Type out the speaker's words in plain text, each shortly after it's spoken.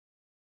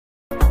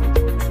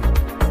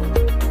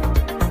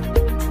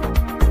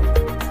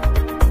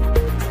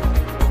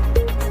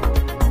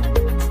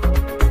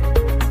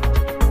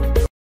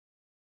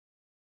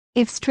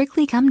If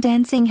Strictly Come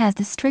Dancing has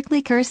the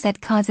Strictly curse that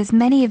causes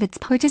many of its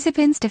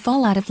participants to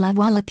fall out of love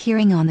while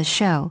appearing on the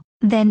show,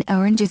 then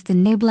Orange is the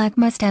New Black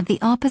must have the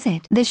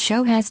opposite. The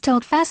show has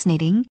told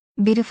fascinating,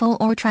 beautiful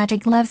or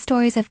tragic love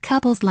stories of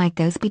couples like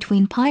those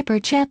between Piper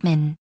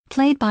Chapman,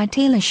 played by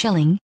Taylor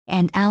Schilling,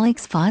 and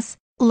Alex Voss,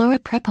 Laura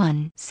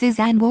Prepon,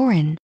 Suzanne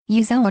Warren,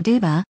 Yuzo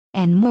Aduba,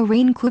 and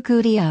Maureen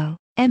Cucudio,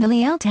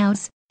 Emily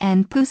Althouse,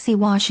 and Pussy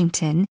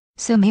Washington,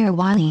 Samira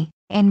Wiley,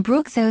 and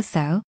Brooks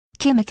Oso,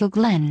 Kimiko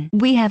Glenn.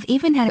 We have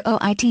even had an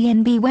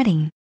OITNB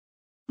wedding.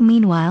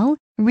 Meanwhile,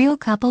 real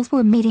couples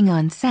were meeting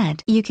on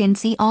set. You can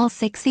see all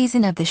 6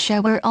 seasons of the show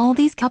where all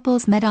these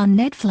couples met on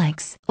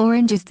Netflix.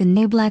 Orange is the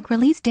New Black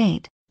release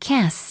date,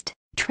 cast,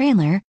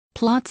 trailer,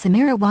 plot.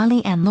 Samira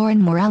Wiley and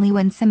Lauren Morelli.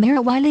 When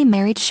Samira Wiley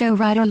married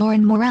showrunner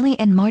Lauren Morelli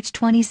in March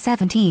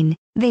 2017,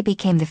 they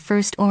became the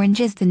first Orange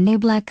is the New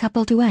Black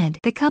couple to wed.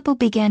 The couple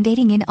began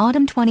dating in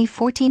autumn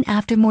 2014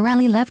 after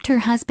Morelli left her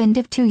husband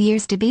of 2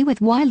 years to be with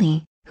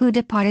Wiley, who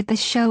departed the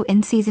show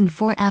in season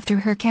 4 after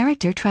her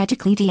character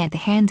tragically died at the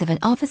hands of an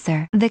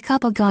officer. The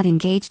couple got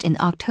engaged in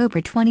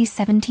October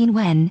 2017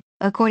 when,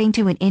 according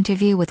to an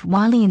interview with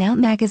Wiley in Out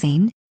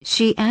magazine,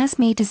 she asked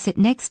me to sit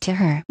next to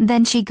her.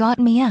 Then she got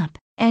me up,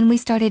 and we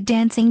started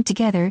dancing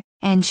together,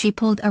 and she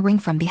pulled a ring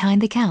from behind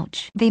the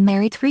couch. They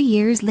married 3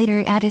 years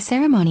later at a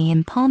ceremony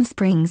in Palm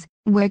Springs,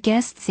 where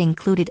guests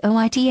included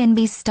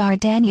OITNB star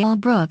Danielle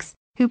Brooks,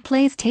 who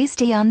plays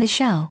Tasty on the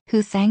show,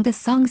 who sang the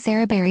song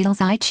Sarah Bareilles'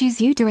 I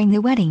Choose You during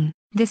the wedding,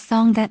 the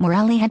song that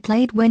Morelli had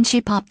played when she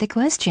popped the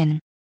question.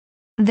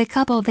 The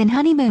couple then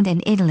honeymooned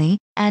in Italy,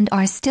 and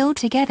are still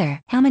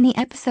together. How many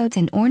episodes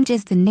in Orange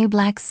is the New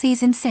Black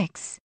Season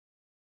 6?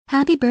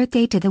 Happy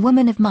birthday to the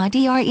woman of my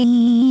dreamzzz.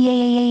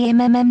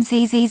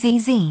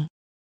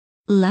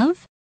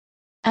 Love?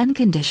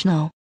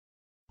 Unconditional.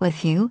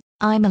 With you,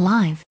 I'm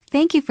alive.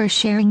 Thank you for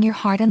sharing your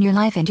heart and your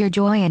life and your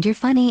joy and your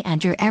funny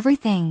and your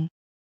everything.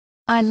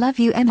 I love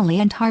you, Emily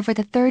and Harvard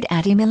the third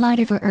at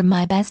Emilider are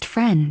my best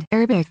friend.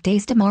 Her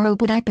birthday's tomorrow,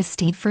 but I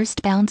posted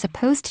first bounce a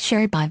post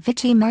shared by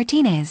Vichy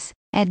Martinez,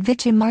 at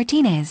Vichy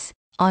Martinez,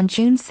 on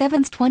June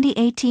 7,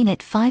 2018 at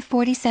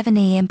 5:47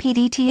 a.m.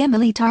 PDT.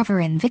 Emily Tarver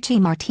and Vichy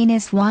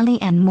Martinez.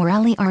 Wiley and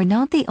Morelli are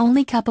not the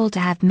only couple to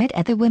have met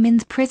at the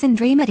women's prison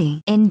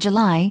Dreamedy. In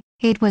July,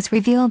 it was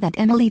revealed that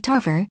Emily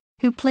Tarver,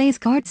 who plays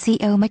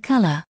Garcio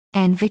McCullough,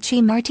 and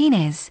Vichy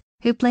Martinez,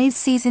 who plays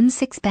Season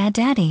 6 Bad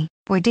Daddy,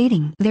 were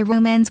dating. Their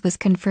romance was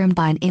confirmed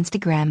by an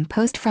Instagram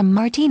post from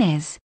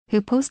Martinez,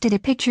 who posted a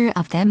picture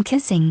of them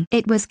kissing.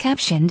 It was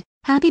captioned,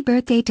 "Happy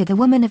birthday to the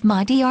woman of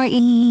my dreamzzz.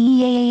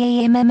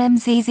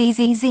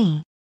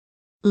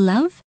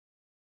 Love?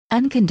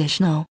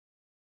 Unconditional.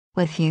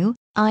 With you,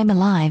 I'm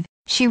alive,"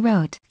 she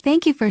wrote.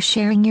 "Thank you for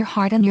sharing your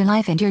heart and your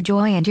life and your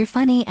joy and your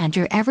funny and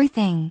your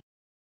everything.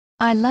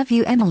 I love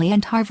you, Emily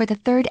and Harvard the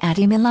third at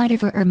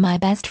Emilider are my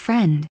best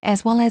friend."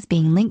 As well as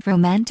being linked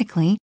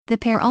romantically, the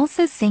pair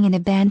also sing in a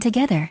band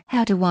together.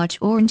 How to watch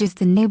Orange is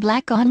the New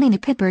Black online.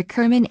 Piper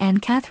Kerman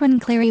and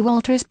Catherine Clary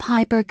Walters.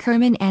 Piper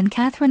Kerman and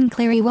Catherine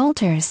Clary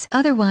Walters,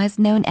 otherwise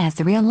known as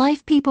the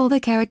real-life people the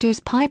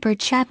characters Piper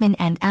Chapman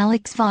and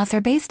Alex Voss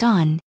are based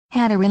on,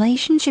 had a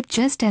relationship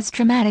just as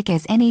dramatic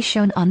as any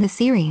shown on the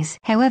series.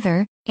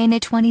 However, in a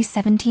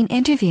 2017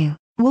 interview,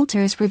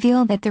 Walters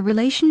revealed that the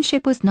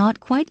relationship was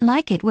not quite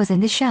like it was in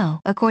the show.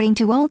 According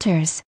to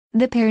Walters,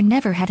 the pair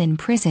never had in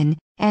prison,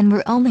 and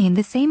were only in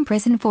the same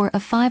prison for a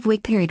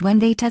 5-week period when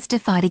they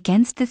testified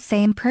against the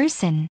same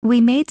person.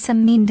 "We made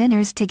some mean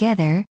dinners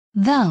together,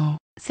 though,"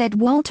 said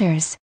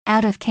Walters,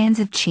 "out of cans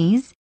of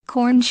cheese,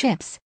 corn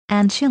chips,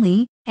 and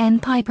chili,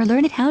 and Piper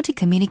learned how to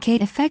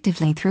communicate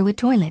effectively through a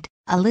toilet,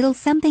 a little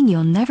something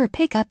you'll never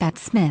pick up at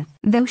Smith."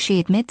 Though she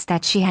admits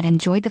that she had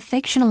enjoyed the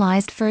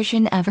fictionalized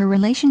version of her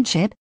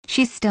relationship,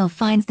 she still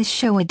finds the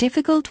show a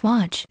difficult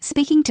watch.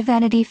 Speaking to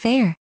Vanity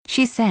Fair,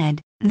 she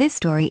said, "This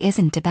story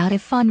isn't about a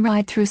fun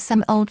ride through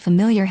some old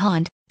familiar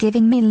haunt,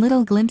 giving me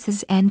little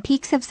glimpses and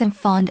peeks of some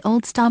fond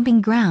old stomping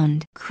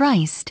ground.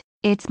 Christ,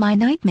 it's my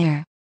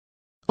nightmare."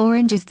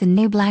 Orange is the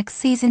New Black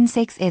Season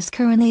 6 is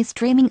currently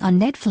streaming on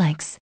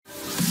Netflix.